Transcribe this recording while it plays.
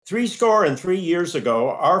63 years ago,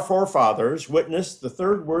 our forefathers witnessed the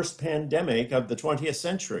third worst pandemic of the 20th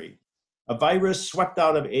century. A virus swept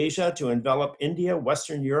out of Asia to envelop India,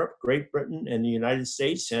 Western Europe, Great Britain, and the United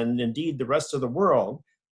States, and indeed the rest of the world.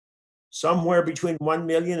 Somewhere between 1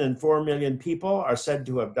 million and 4 million people are said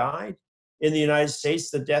to have died. In the United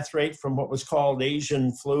States, the death rate from what was called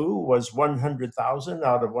Asian flu was 100,000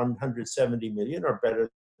 out of 170 million, or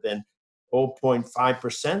better than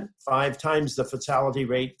 0.5%, 5 times the fatality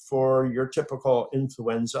rate for your typical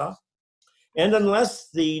influenza. And unless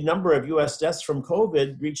the number of US deaths from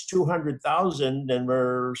COVID reached 200,000, and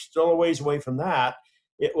we're still a ways away from that,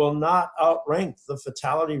 it will not outrank the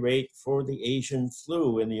fatality rate for the Asian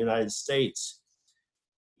flu in the United States.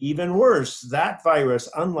 Even worse, that virus,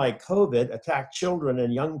 unlike COVID, attacked children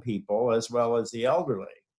and young people as well as the elderly.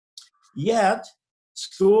 Yet,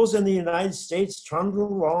 schools in the United States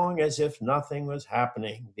trundled along as if nothing was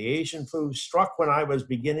happening. The Asian flu struck when I was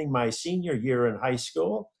beginning my senior year in high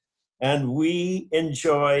school, and we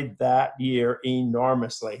enjoyed that year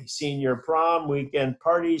enormously. Senior prom, weekend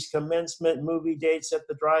parties, commencement, movie dates at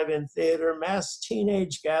the drive-in theater, mass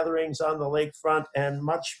teenage gatherings on the lakefront, and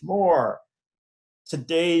much more.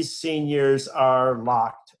 Today's seniors are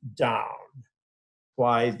locked down.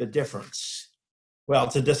 Why the difference? Well,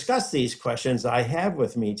 to discuss these questions, I have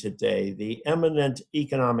with me today the eminent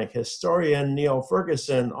economic historian, Niall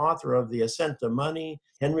Ferguson, author of The Ascent of Money,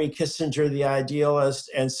 Henry Kissinger, the Idealist,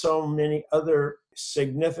 and so many other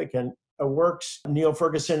significant works. Niall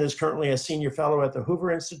Ferguson is currently a senior fellow at the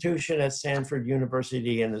Hoover Institution at Stanford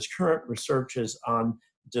University, and his current research is on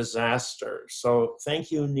disaster. So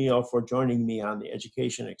thank you, Niall, for joining me on the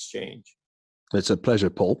Education Exchange. It's a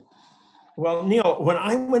pleasure, Paul. Well, Niall, when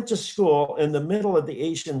I went to school in the middle of the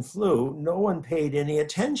Asian flu, no one paid any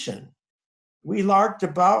attention. We larked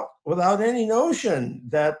about without any notion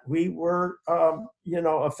that we were,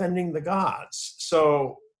 offending the gods.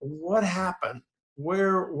 So what happened?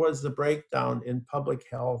 Where was the breakdown in public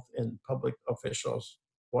health and public officials?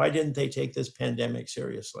 Why didn't they take this pandemic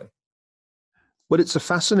seriously? Well, it's a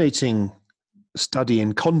fascinating study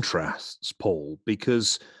in contrasts, Paul,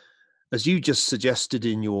 because as you just suggested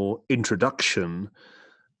in your introduction,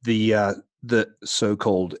 the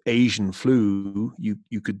so-called Asian flu,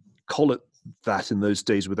 you could call it that in those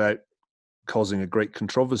days without causing a great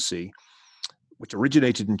controversy, which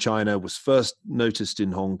originated in China, was first noticed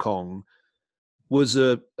in Hong Kong, was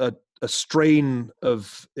a strain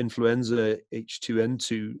of influenza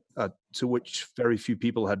H2N2 to which very few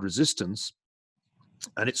people had resistance,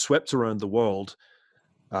 and it swept around the world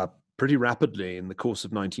pretty rapidly in the course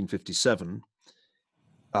of 1957.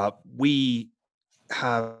 We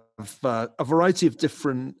have a variety of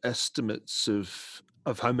different estimates of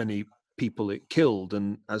how many people it killed,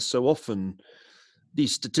 and as so often,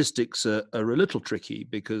 these statistics are a little tricky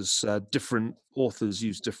because different authors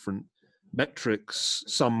use different metrics.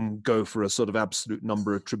 Some go for a sort of absolute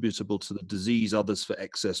number attributable to the disease, others for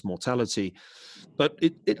excess mortality. But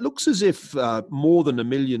it looks as if more than 1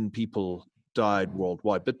 million people died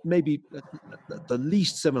worldwide, but maybe at the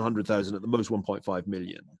least 700,000, at the most 1.5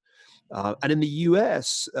 million. And in the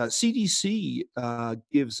US, CDC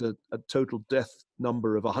gives a total death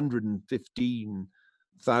number of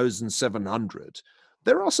 115,700.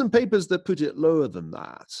 There are some papers that put it lower than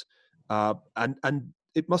that. And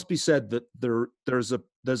it must be said that there's a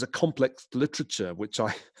complex literature, which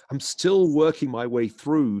I'm still working my way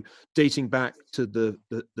through, dating back to the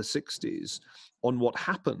 60s, on what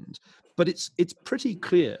happened. But it's pretty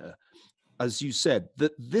clear, as you said,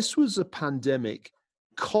 that this was a pandemic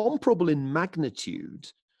comparable in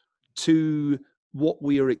magnitude to what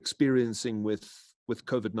we are experiencing with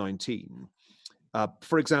COVID-19.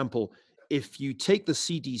 For example, if you take the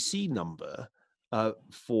CDC number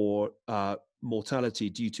for mortality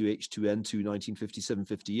due to H2N2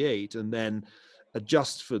 1957-58 and then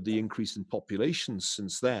adjust for the increase in population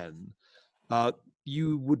since then,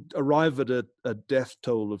 you would arrive at a death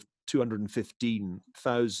toll of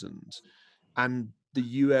 215,000. And the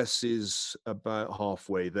US is about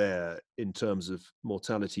halfway there in terms of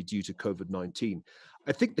mortality due to COVID-19.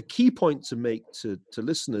 I think the key point to make to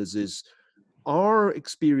listeners is our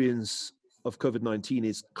experience of COVID-19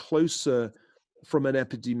 is closer from an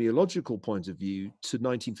epidemiological point of view to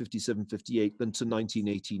 1957-58 than to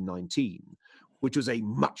 1918-19, which was a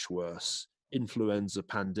much worse influenza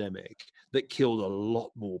pandemic that killed a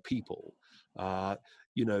lot more people.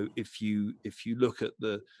 If you look at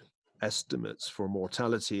the estimates for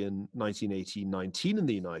mortality in 1918-19 in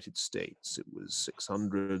the United States, it was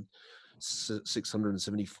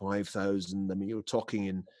 675,000. I mean, you're talking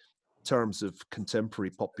in terms of contemporary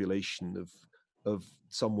population of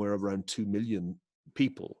somewhere around 2 million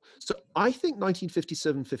people. So I think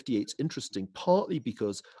 1957-58 is interesting, partly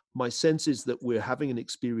because my sense is that we're having an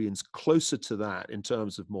experience closer to that in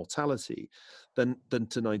terms of mortality than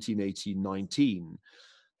to 1918-19.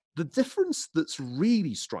 The difference that's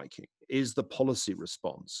really striking is the policy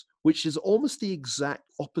response, which is almost the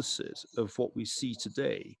exact opposite of what we see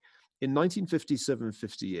today. In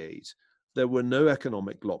 1957-58, there were no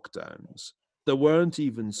economic lockdowns. There weren't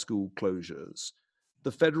even school closures.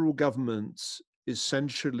 The federal government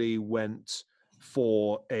essentially went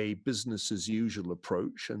for a business as usual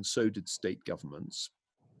approach, and so did state governments.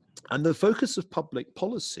 And the focus of public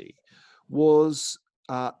policy was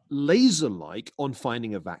laser-like on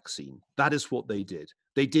finding a vaccine. That is what they did.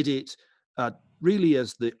 They did it really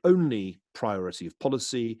as the only priority of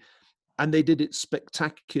policy, and they did it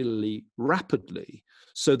spectacularly rapidly,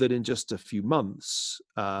 so that in just a few months,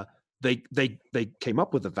 they came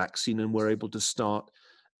up with a vaccine and were able to start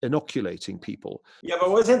inoculating people. Yeah,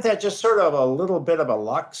 but wasn't that just sort of a little bit of a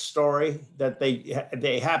luck story that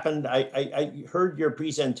they happened? I heard your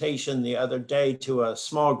presentation the other day to a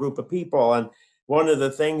small group of people, and one of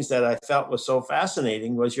the things that I felt was so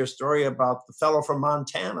fascinating was your story about the fellow from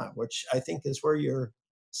Montana, which I think is where you're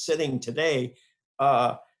sitting today.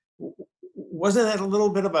 Uh, wasn't that a little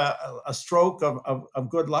bit of a stroke of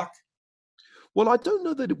good luck? Well, I don't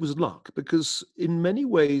know that it was luck, because in many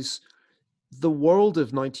ways, the world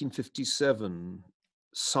of 1957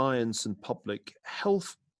 science and public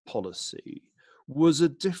health policy was a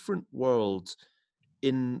different world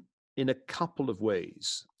in a couple of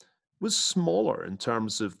ways. It was smaller in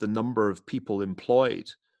terms of the number of people employed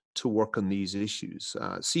to work on these issues.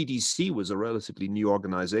 CDC was a relatively new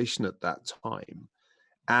organization at that time.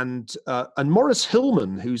 And Maurice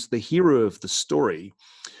Hillman, who's the hero of the story,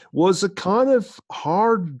 was a kind of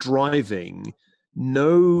hard-driving,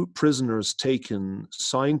 no prisoners taken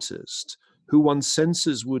scientist who one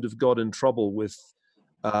senses would have got in trouble with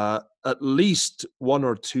at least one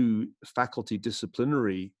or two faculty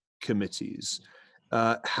disciplinary committees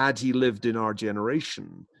had he lived in our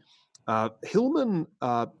generation. Hillman,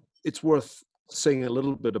 it's worth saying a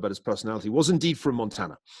little bit about his personality, was indeed from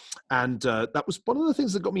Montana. And that was one of the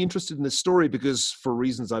things that got me interested in this story, because for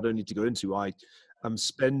reasons I don't need to go into, I am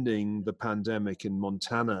spending the pandemic in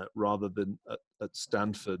Montana rather than at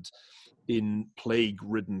Stanford in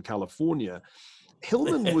plague-ridden California.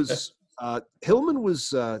 Hillman was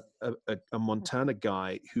a Montana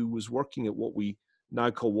guy who was working at what we now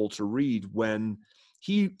call Walter Reed, when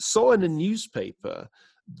he saw in a newspaper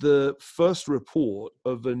the first report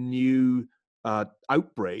of a new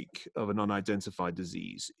outbreak of an unidentified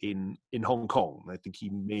disease in Hong Kong. I think he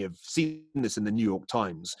may have seen this in the New York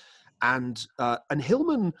Times. And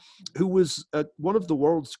Hillman, who was one of the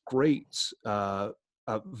world's great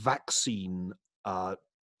vaccine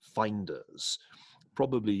finders,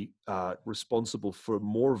 probably responsible for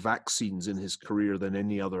more vaccines in his career than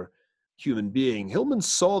any other human being. Hillman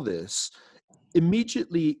saw this,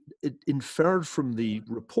 immediately it inferred from the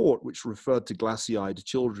report, which referred to glassy-eyed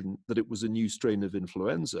children, that it was a new strain of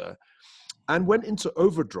influenza, and went into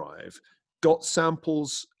overdrive, got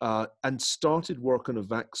samples, and started work on a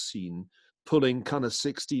vaccine, pulling kind of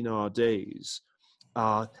 16-hour days,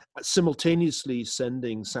 simultaneously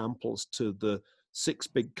sending samples to the 6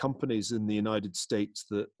 big companies in the United States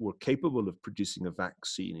that were capable of producing a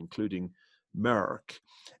vaccine, including Merck.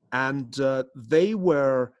 And they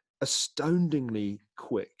were astoundingly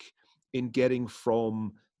quick in getting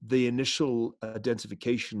from the initial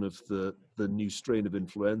identification of the new strain of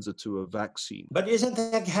influenza to a vaccine. But isn't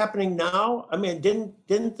that happening now? I mean,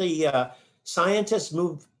 didn't the scientists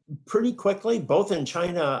move pretty quickly, both in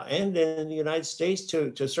China and in the United States,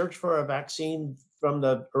 to search for a vaccine from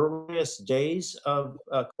the earliest days of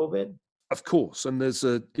COVID? Of course, and there's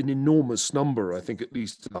an enormous number, I think at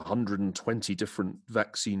least 120 different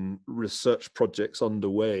vaccine research projects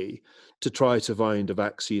underway to try to find a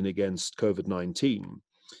vaccine against COVID-19.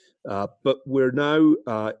 But we're now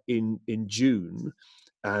in June,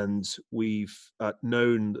 and we've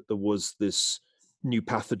known that there was this new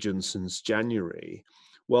pathogen since January.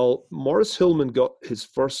 Well, Maurice Hillman got his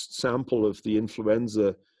first sample of the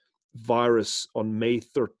influenza virus on May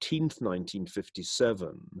 13th,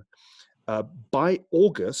 1957. By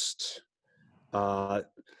August, that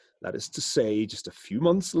is to say, just a few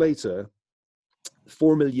months later,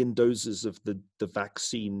 4 million doses of the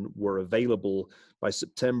vaccine were available. By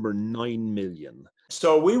September, 9 million.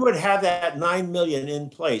 So we would have that 9 million in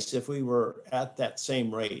place if we were at that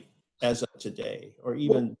same rate as of today, or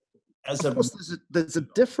even as of course, there's a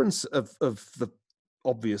difference of the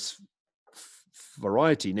obvious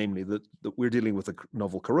variety, namely that we're dealing with a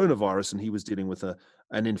novel coronavirus and he was dealing with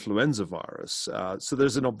an influenza virus. So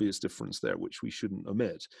there's an obvious difference there, which we shouldn't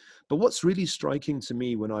omit. But what's really striking to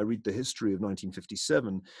me when I read the history of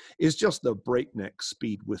 1957 is just the breakneck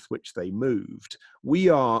speed with which they moved. We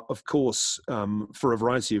are, of course, for a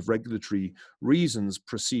variety of regulatory reasons,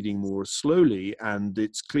 proceeding more slowly. And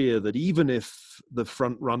it's clear that even if the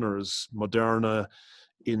front runners, Moderna,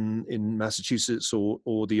 in Massachusetts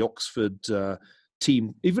or the Oxford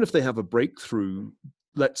team, even if they have a breakthrough,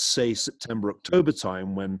 let's say September, October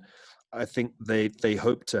time, when I think they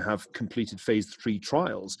hope to have completed phase 3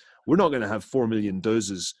 trials, we're not going to have 4 million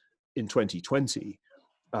doses in 2020.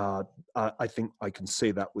 I think I can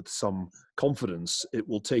say that with some confidence. It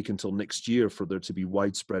will take until next year for there to be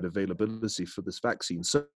widespread availability for this vaccine.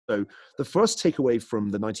 So the first takeaway from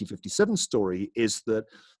the 1957 story is that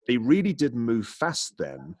they really did move fast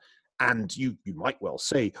then. And you might well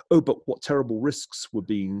say, oh, but what terrible risks were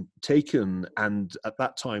being taken. And at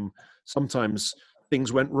that time, sometimes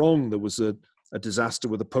things went wrong. There was a disaster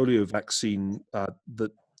with a polio vaccine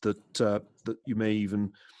that you may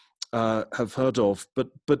even have heard of, but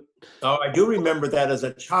Oh, I do remember that as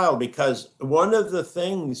a child, because one of the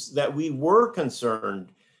things that we were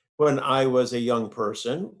concerned when I was a young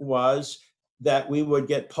person was that we would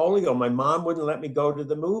get polio. My mom wouldn't let me go to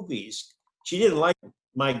the movies. She didn't like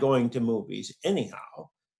my going to movies anyhow.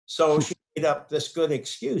 So she made up this good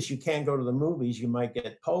excuse: you can't go to the movies, you might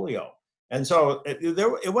get polio. And so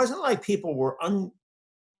it wasn't like people were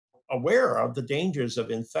unaware of the dangers of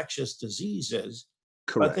infectious diseases,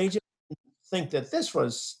 but they correct. just think that this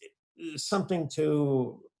was something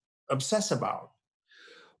to obsess about.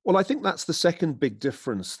 Well, I think that's the second big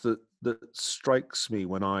difference that strikes me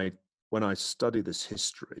when I study this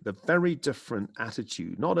history. The very different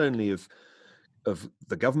attitude, not only of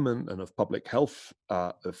the government and of public health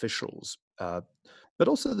officials, but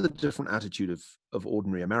also the different attitude of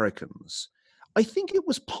ordinary Americans. I think it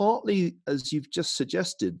was partly, as you've just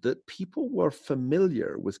suggested, that people were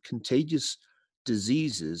familiar with contagious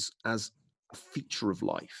diseases as a feature of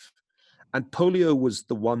life. And polio was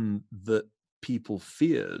the one that people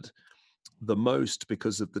feared the most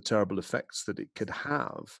because of the terrible effects that it could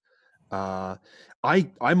have.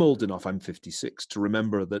 I'm old enough, I'm 56, to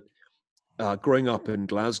remember that growing up in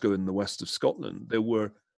Glasgow in the west of Scotland, there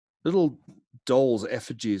were little dolls,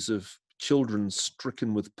 effigies of children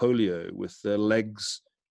stricken with polio with their legs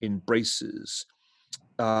in braces,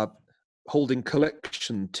 holding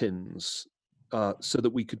collection tins so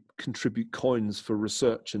that we could contribute coins for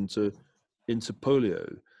research into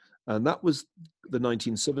polio. And that was the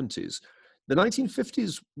 1970s. The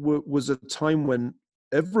 1950s was a time when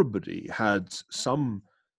everybody had some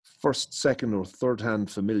first, second, or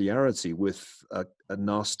third-hand familiarity with a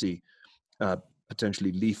nasty,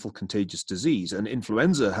 potentially lethal contagious disease. And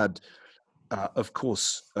influenza had, of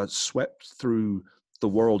course, swept through the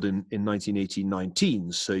world in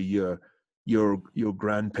 1918-19. So your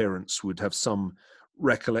grandparents would have some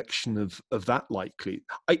recollection of that likely.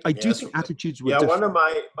 I do Yes. think attitudes were Yeah, different.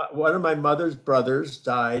 one of my mother's brothers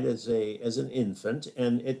died as an infant,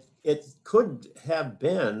 and it could have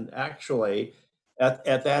been actually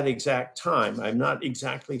at that exact time. I'm not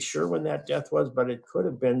exactly sure when that death was, but it could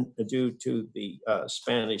have been due to the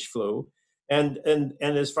Spanish flu. And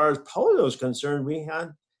as far as polio is concerned, we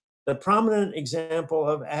had the prominent example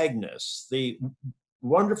of Agnes, the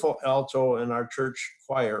wonderful alto in our church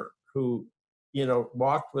choir, who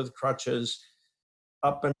walked with crutches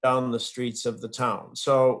up and down the streets of the town.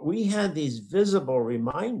 So we had these visible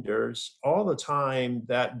reminders all the time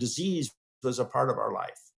that disease was a part of our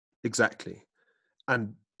life. Exactly.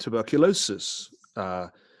 And tuberculosis,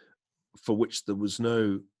 for which there was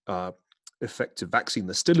no effective vaccine,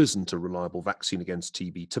 there still isn't a reliable vaccine against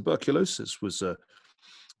TB. Tuberculosis was a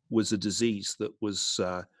disease that was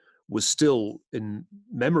still in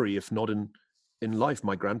memory, if not in life.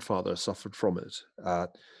 My grandfather suffered from it,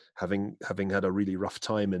 having had a really rough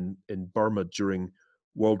time in Burma during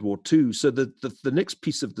World War II. So the next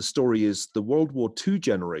piece of the story is the World War II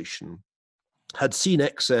generation had seen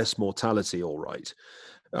excess mortality, all right.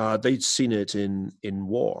 They'd seen it in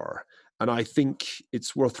war. And I think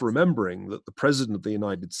it's worth remembering that the President of the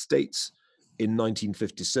United States in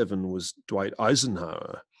 1957 was Dwight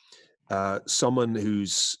Eisenhower, someone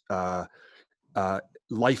whose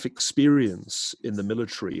life experience in the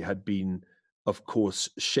military had been, of course,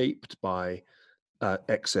 shaped by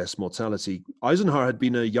excess mortality. Eisenhower had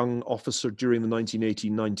been a young officer during the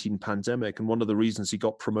 1918-19 pandemic, and one of the reasons he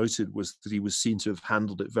got promoted was that he was seen to have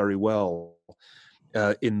handled it very well.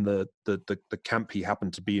 in the camp he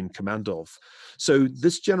happened to be in command of. So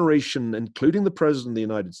this generation, including the President of the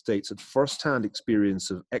United States, had firsthand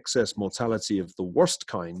experience of excess mortality of the worst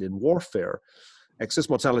kind in warfare. Excess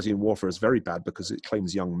mortality in warfare is very bad because it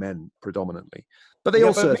claims young men predominantly. But they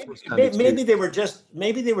also maybe they were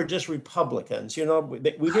just Republicans. You know, we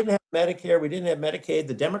didn't have Medicare, we didn't have Medicaid.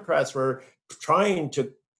 The Democrats were trying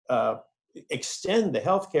to extend the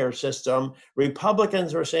healthcare system.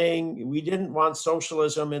 Republicans were saying we didn't want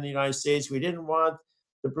socialism in the United States. We didn't want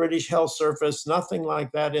the British health service, nothing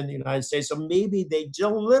like that in the United States. So maybe they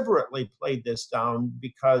deliberately played this down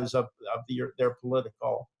because of their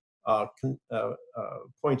political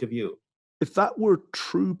point of view. If that were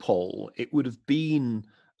true, Paul, it would have been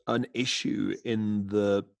an issue in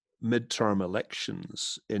the midterm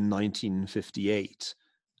elections in 1958,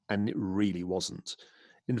 and it really wasn't.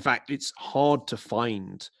 In fact, it's hard to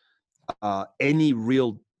find any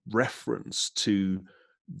real reference to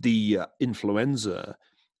the influenza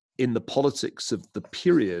in the politics of the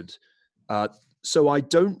period. So I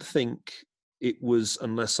don't think it was,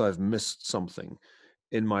 unless I've missed something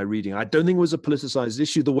in my reading, I don't think it was a politicized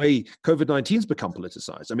issue the way COVID-19 has become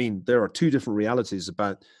politicized. I mean, there are two different realities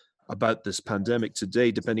about this pandemic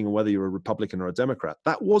today, depending on whether you're a Republican or a Democrat.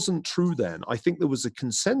 That wasn't true then. I think there was a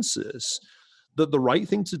consensus that the right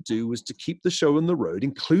thing to do was to keep the show on the road,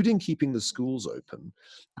 including keeping the schools open,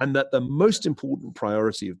 and that the most important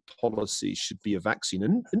priority of policy should be a vaccine.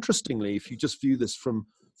 And interestingly, if you just view this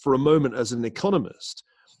for a moment as an economist,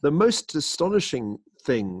 the most astonishing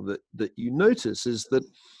thing that you notice is that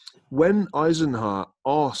when Eisenhower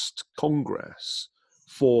asked Congress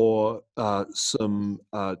for some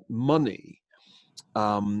money,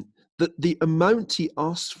 that the amount he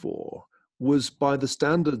asked for was, by the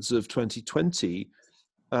standards of 2020,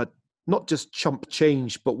 not just chump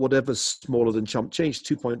change, but whatever's smaller than chump change,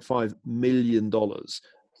 $2.5 million,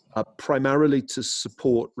 primarily to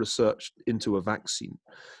support research into a vaccine.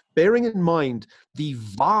 Bearing in mind the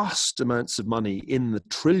vast amounts of money in the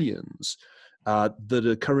trillions that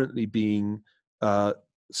are currently being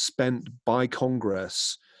spent by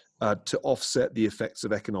Congress to offset the effects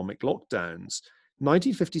of economic lockdowns,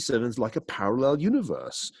 1957 is like a parallel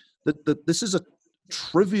universe. That this is a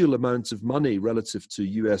trivial amount of money relative to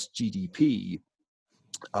US GDP,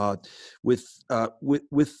 with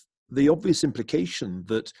the obvious implication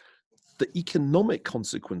that the economic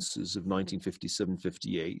consequences of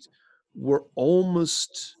 1957-58 were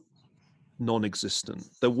almost non-existent.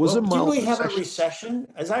 There was a mild recession. Did we have a recession?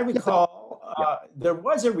 As I recall, there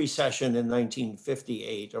was a recession in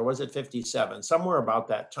 1958, or was it 57? Somewhere about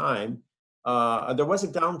that time. There was a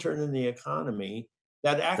downturn in the economy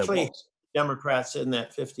that actually Democrats in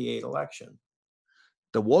that 58 election.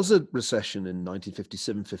 There was a recession in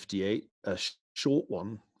 1957-58, a short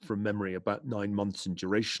one from memory, about 9 months in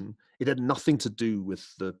duration. It had nothing to do with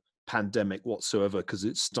the pandemic whatsoever because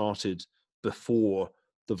it started before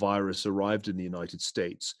the virus arrived in the United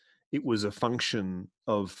States. It was a function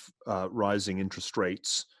of rising interest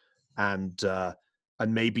rates and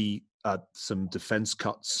maybe some defense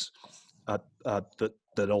cuts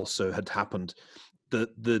that also had happened.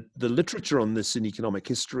 The literature on this in economic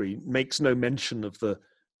history makes no mention of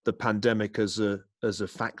the pandemic as a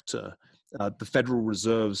factor. The Federal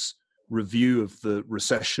Reserve's review of the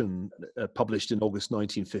recession, published in August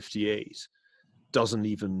 1958, doesn't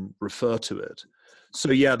even refer to it.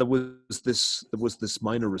 So yeah, there was this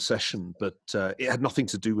minor recession, but it had nothing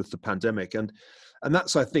to do with the pandemic, and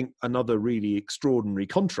that's, I think, another really extraordinary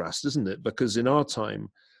contrast, isn't it? Because in our time,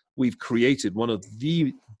 we've created one of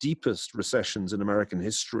the deepest recessions in American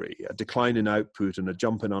history, a decline in output and a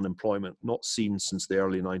jump in unemployment not seen since the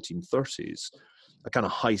early 1930s, a kind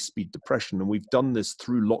of high-speed depression. And we've done this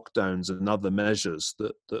through lockdowns and other measures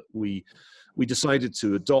that we decided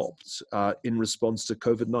to adopt in response to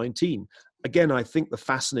COVID-19. Again, I think the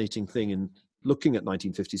fascinating thing in looking at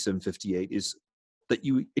 1957-58 is that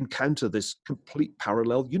you encounter this complete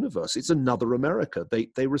parallel universe. It's another America.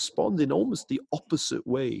 They respond in almost the opposite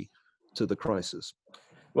way to the crisis.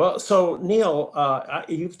 Well, so Neil,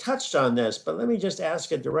 you've touched on this, but let me just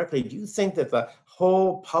ask it directly. Do you think that the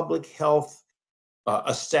whole public health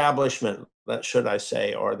establishment, should I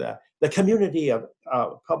say, or the community of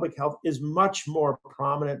public health is much more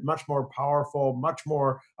prominent, much more powerful, much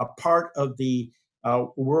more a part of the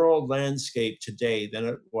world landscape today than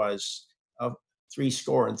it was 3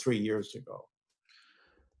 years ago?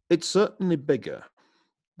 It's certainly bigger.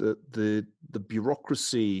 The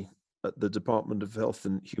bureaucracy at the Department of Health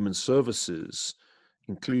and Human Services,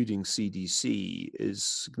 including CDC, is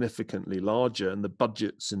significantly larger, and the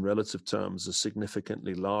budgets in relative terms are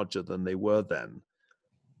significantly larger than they were then.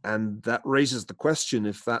 And that raises the question,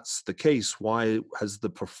 if that's the case, why has the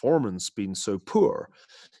performance been so poor?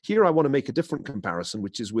 Here, I want to make a different comparison,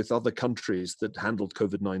 which is with other countries that handled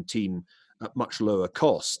COVID-19 at much lower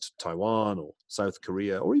cost, Taiwan or South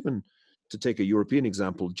Korea, or even, to take a European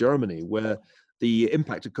example, Germany, where the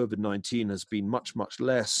impact of COVID-19 has been much, much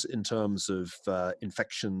less in terms of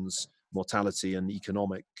infections, mortality, and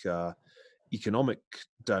economic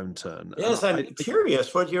downturn. And Yes, I'm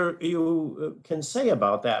curious what you can say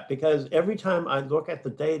about that, because every time I look at the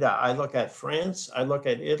data, I look at France, I look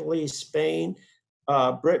at Italy, Spain,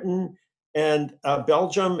 Britain, and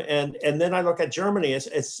Belgium, and then I look at Germany.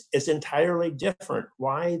 It's entirely different.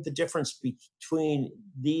 Why the difference between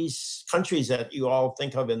these countries that you all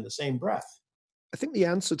think of in the same breath? I think the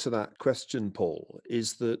answer to that question, Paul,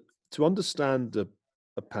 is that to understand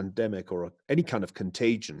a pandemic or any kind of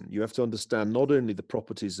contagion, you have to understand not only the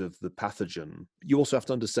properties of the pathogen, you also have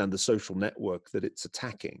to understand the social network that it's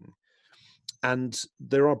attacking. And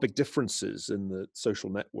there are big differences in the social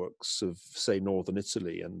networks of, say, Northern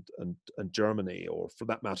Italy and Germany, or for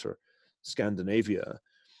that matter, Scandinavia.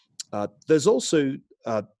 There's also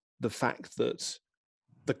the fact that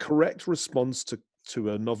the correct response to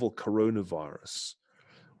a novel coronavirus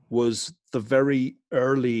was the very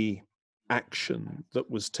early action that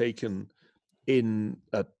was taken in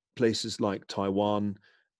places like Taiwan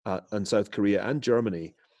and South Korea and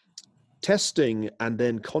Germany. Testing and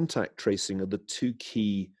then contact tracing are the two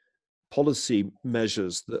key policy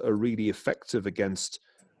measures that are really effective against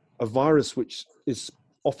a virus which is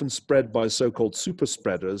often spread by so-called super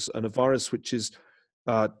spreaders, and a virus which is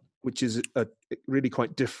really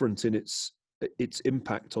quite different in its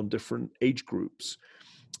impact on different age groups.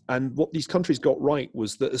 And what these countries got right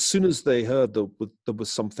was that as soon as they heard there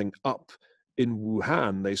was something up in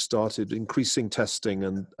Wuhan, they started increasing testing,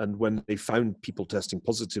 and when they found people testing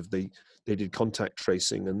positive, they did contact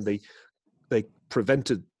tracing, and they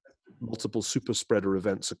prevented multiple super spreader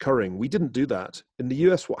events occurring. We didn't do that. In the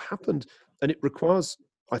US, what happened, and it requires,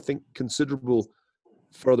 I think, considerable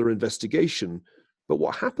further investigation, but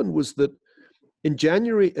what happened was that in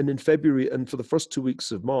January and in February and for the first 2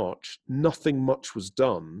 weeks of March, nothing much was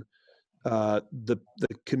done. The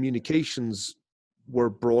communications were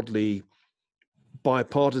broadly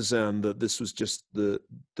bipartisan, that this was just the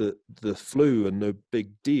flu and no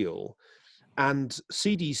big deal. And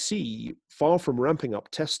CDC, far from ramping up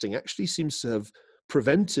testing, actually seems to have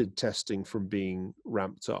prevented testing from being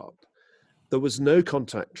ramped up. There was no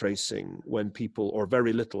contact tracing when people, or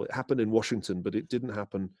very little. It happened in Washington, but it didn't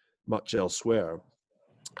happen much elsewhere.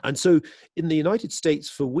 And so in the United States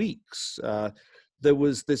for weeks, there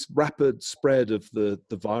was this rapid spread of the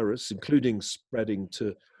virus, including spreading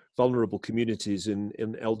to vulnerable communities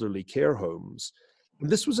in elderly care homes. And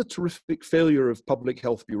this was a terrific failure of public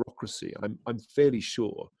health bureaucracy, I'm fairly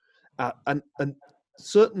sure. And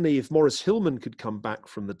certainly if Maurice Hillman could come back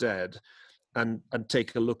from the dead and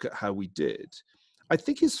take a look at how we did, I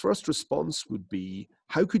think his first response would be,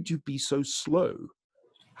 how could you be so slow?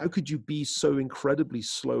 How could you be so incredibly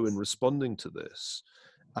slow in responding to this?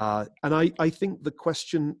 And I think the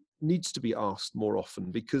question needs to be asked more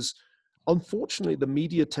often, because unfortunately the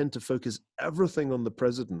media tend to focus everything on the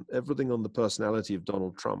president, everything on the personality of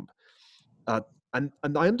Donald Trump. And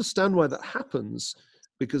I understand why that happens,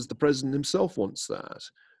 because the president himself wants that.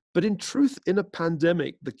 But in truth, in a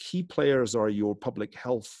pandemic, the key players are your public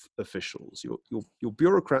health officials, your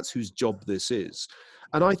bureaucrats whose job this is.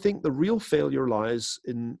 And I think the real failure lies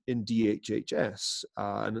in DHHS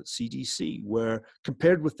and at CDC, where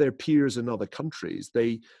compared with their peers in other countries,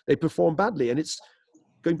 they perform badly. And it's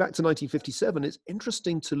going back to 1957, it's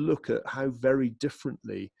interesting to look at how very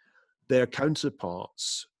differently their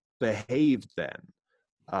counterparts behaved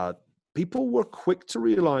then. People were quick to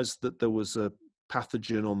realize that there was a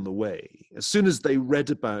pathogen on the way. As soon as they read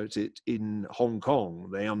about it in Hong Kong,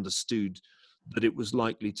 they understood that it was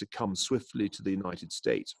likely to come swiftly to the United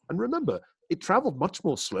States. And remember, it traveled much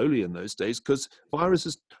more slowly in those days because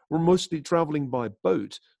viruses were mostly traveling by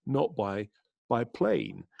boat, not by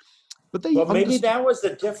plane. But they Well, maybe that was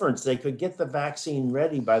the difference. They could get the vaccine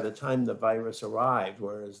ready by the time the virus arrived,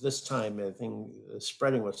 whereas this time the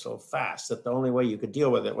spreading was so fast that the only way you could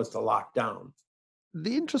deal with it was to lock down.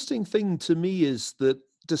 The interesting thing to me is that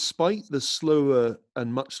despite the slower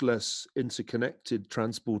and much less interconnected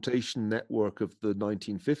transportation network of the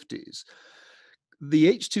 1950s,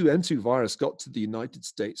 the H2N2 virus got to the United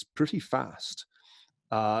States pretty fast.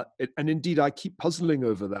 And indeed, I keep puzzling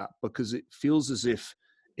over that, because it feels as if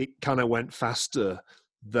it kind of went faster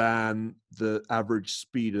than the average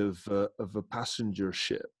speed of a passenger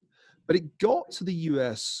ship. But it got to the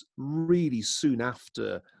US really soon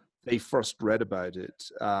after they first read about it,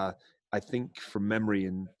 I think from memory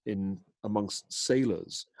in amongst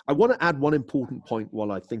sailors. I want to add one important point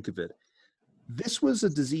while I think of it. This was a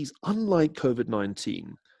disease, unlike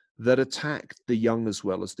COVID-19, that attacked the young as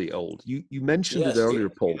well as the old. You mentioned it Yes, earlier,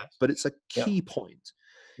 Paul, yes. but it's a Yep, key point.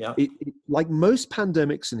 yep. Like most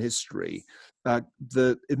pandemics in history,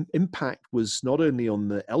 the impact was not only on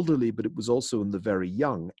the elderly, but it was also on the very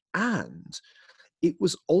young. And it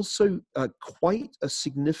was also quite a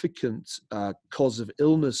significant cause of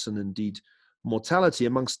illness and indeed mortality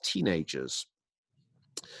amongst teenagers.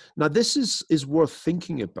 Now, this is worth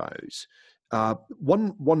thinking about.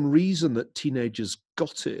 One reason that teenagers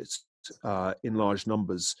got it in large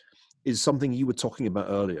numbers is something you were talking about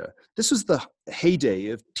earlier. This was the heyday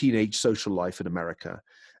of teenage social life in America.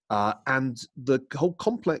 And the whole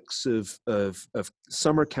complex of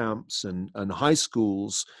summer camps and high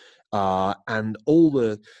schools and all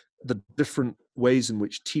the different ways in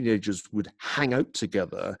which teenagers would hang out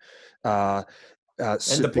together, And the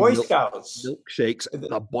sipping Boy Scouts. milkshakes,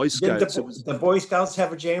 the Boy Didn't Scouts. It was the Boy Scouts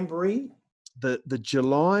have a jamboree? the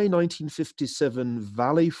July 1957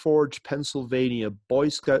 Valley Forge, Pennsylvania Boy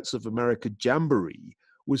Scouts of America Jamboree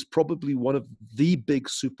was probably one of the big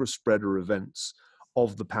super spreader events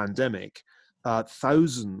of the pandemic.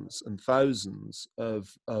 Thousands and thousands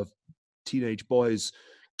of teenage boys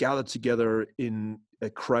gathered together in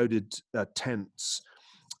crowded tents,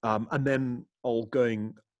 and then all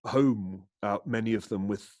going home, many of them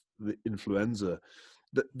with the influenza.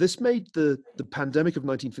 This made the pandemic of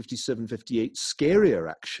 1957-58 scarier,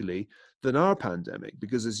 actually, than our pandemic,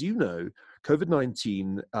 because, as you know,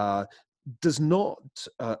 COVID-19 does not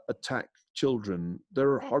attack children.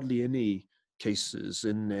 There are hardly any cases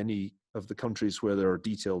in any of the countries where there are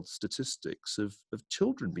detailed statistics of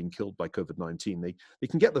children being killed by COVID-19. They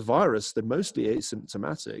can get the virus, they're mostly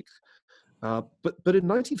asymptomatic. But in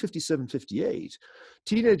 1957-58,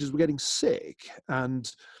 teenagers were getting sick,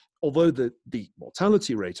 and although the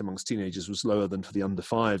mortality rate amongst teenagers was lower than for the under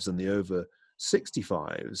fives and the over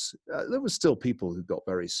 65s, there were still people who got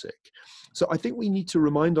very sick. So I think we need to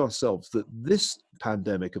remind ourselves that this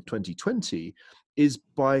pandemic of 2020 is,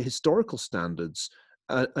 by historical standards,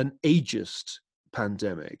 an ageist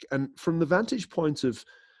pandemic. And from the vantage point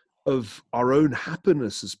of our own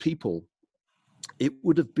happiness as people, it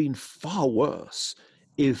would have been far worse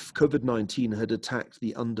if COVID-19 had attacked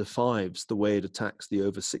the under fives the way it attacks the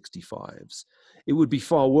over 65s. It would be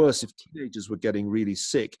far worse if teenagers were getting really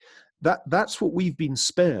sick. That's what we've been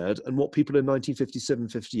spared and what people in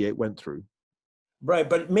 1957-58 went through. Right,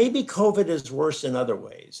 but maybe COVID is worse in other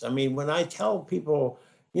ways. I mean, when I tell people,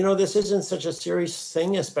 this isn't such a serious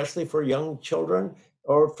thing, especially for young children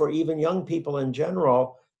or for even young people in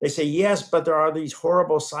general, they say, yes, but there are these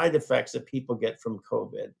horrible side effects that people get from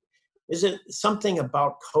COVID. Is it something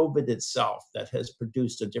about COVID itself that has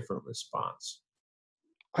produced a different response?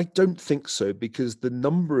 I don't think so, because the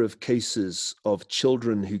number of cases of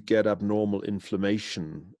children who get abnormal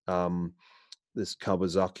inflammation, this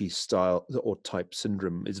Kawasaki style or type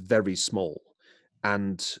syndrome, is very small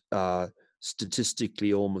and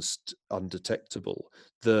statistically almost undetectable.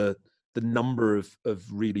 The number of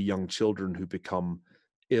really young children who become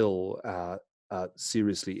ill,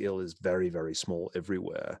 seriously ill, is very, very small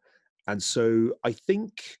everywhere. And so I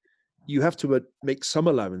think you have to make some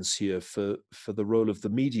allowance here for the role of the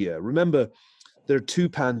media. Remember, there are two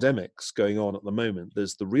pandemics going on at the moment.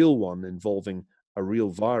 There's the real one involving a real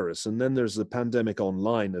virus, and then there's the pandemic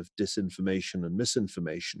online of disinformation and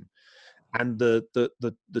misinformation. And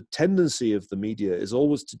the tendency of the media is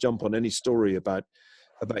always to jump on any story about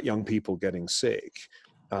young people getting sick.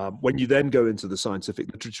 When you then go into the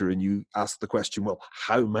scientific literature and you ask the question, well,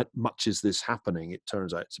 how much is this happening? It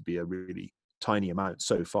turns out to be a really tiny amount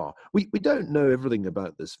so far. We don't know everything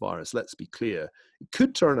about this virus, let's be clear. It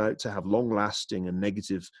could turn out to have long-lasting and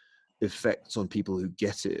negative effects on people who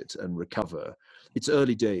get it and recover. It's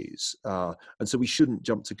early days, and so we shouldn't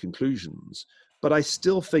jump to conclusions. But I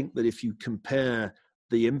still think that if you compare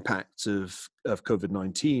the impact of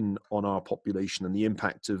COVID-19 on our population and the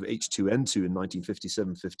impact of H2N2 in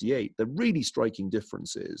 1957-58, the really striking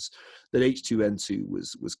difference is that H2N2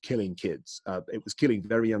 was killing kids. It was killing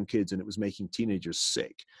very young kids, and it was making teenagers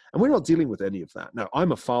sick. And we're not dealing with any of that. Now,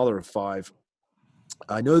 I'm a father of 5.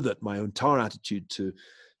 I know that my entire attitude to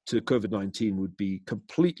COVID-19 would be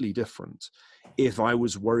completely different if I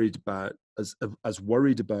was worried about as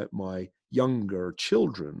worried about my younger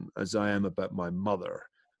children as I am about my mother,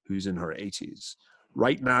 who's in her 80s.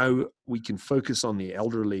 Right now, we can focus on the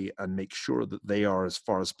elderly and make sure that they are, as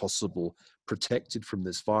far as possible, protected from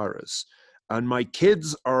this virus. And my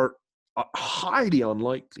kids are highly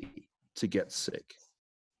unlikely to get sick.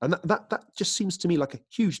 And that just seems to me like a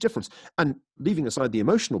huge difference. And leaving aside the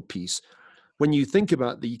emotional piece, when you think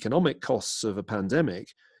about the economic costs of a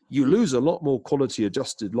pandemic, you lose a lot more quality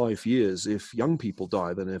adjusted life years if young people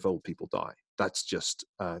die than if old people die. That's just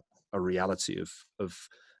a reality of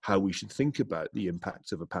how we should think about the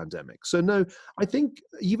impact of a pandemic. So no, I think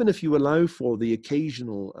even if you allow for the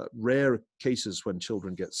occasional rare cases when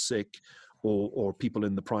children get sick, or people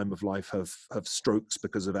in the prime of life have strokes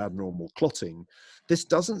because of abnormal clotting, this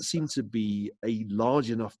doesn't seem to be a large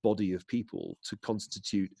enough body of people to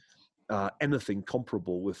constitute anything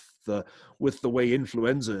comparable with the way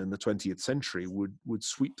influenza in the 20th century would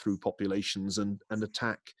sweep through populations and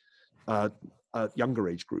attack younger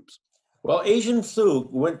age groups. Well, Asian flu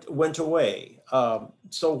went away.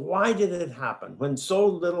 So why did it happen when so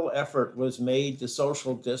little effort was made to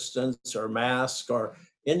social distance or mask or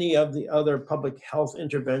any of the other public health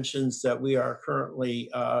interventions that we are currently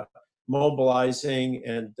mobilizing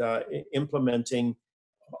and implementing?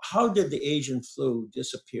 How did the Asian flu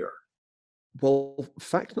disappear? Well,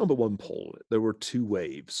 fact number one, Paul, there were two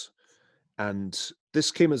waves. And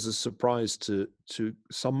this came as a surprise to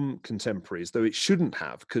some contemporaries, though it shouldn't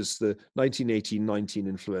have, because the 1918-19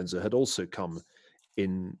 influenza had also come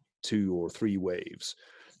in 2 or 3 waves.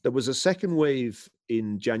 There was a second wave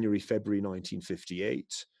in January, February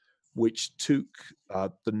 1958, which took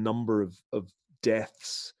the number of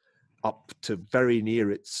deaths up to very near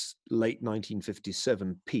its late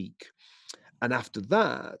 1957 peak. And after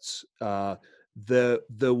that,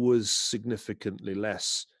 there was significantly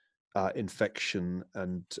less infection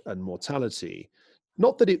and mortality.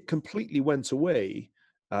 Not that it completely went away.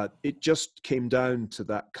 It just came down to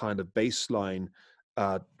that kind of baseline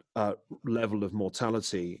level of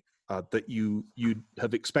mortality that you'd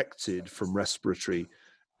have expected from respiratory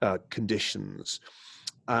conditions.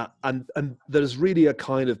 And there's really a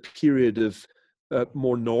kind of period of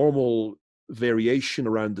more normal variation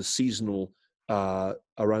around the seasonal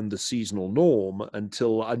norm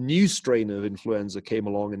until a new strain of influenza came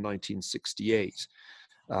along in 1968,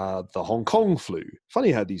 the Hong Kong flu.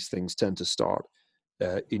 Funny how these things tend to start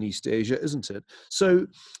in East Asia, isn't it? So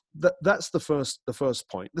that's the first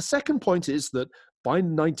point. The second point is that by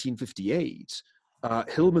 1958,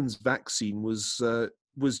 Hillman's vaccine was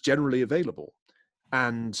generally available.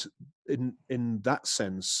 And in that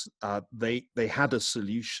sense, they had a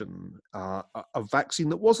solution, a vaccine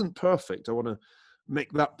that wasn't perfect. I want to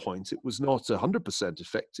make that point. It was not 100%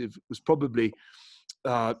 effective. It was probably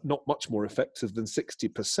not much more effective than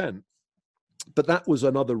 60%. But that was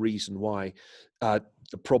another reason why the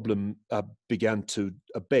problem began to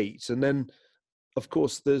abate. And then, of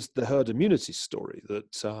course, there's the herd immunity story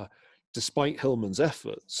that despite Hillman's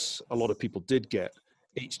efforts, a lot of people did get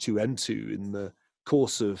H2N2 in the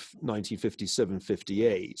course of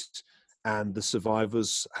 1957-58, and the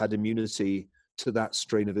survivors had immunity to that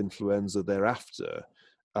strain of influenza thereafter.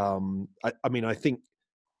 I think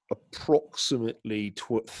approximately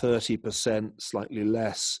 30%, slightly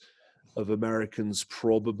less, of Americans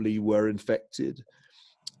probably were infected.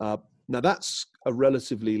 Now, that's a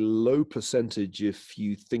relatively low percentage if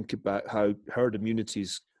you think about how herd immunity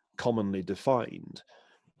is commonly defined.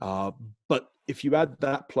 But if you add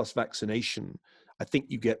that plus vaccination, I think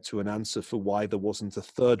you get to an answer for why there wasn't a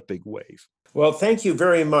third big wave. Well, thank you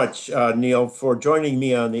very much, Neil, for joining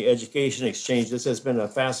me on the Education Exchange. This has been a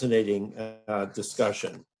fascinating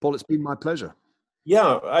discussion. Paul, it's been my pleasure.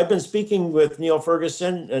 Yeah, I've been speaking with Niall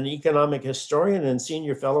Ferguson, an economic historian and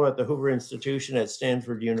senior fellow at the Hoover Institution at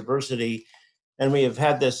Stanford University. And we have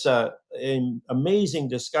had this amazing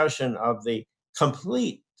discussion of the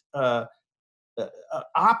complete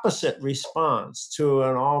opposite response to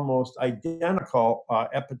an almost identical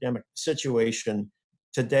epidemic situation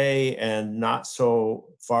today and not so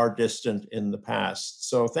far distant in the past.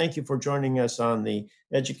 So thank you for joining us on the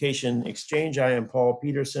Education Exchange. I am Paul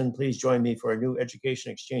Peterson. Please join me for a new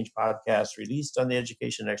Education Exchange podcast released on the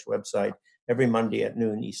Education Next website every Monday at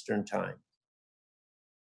noon Eastern Time.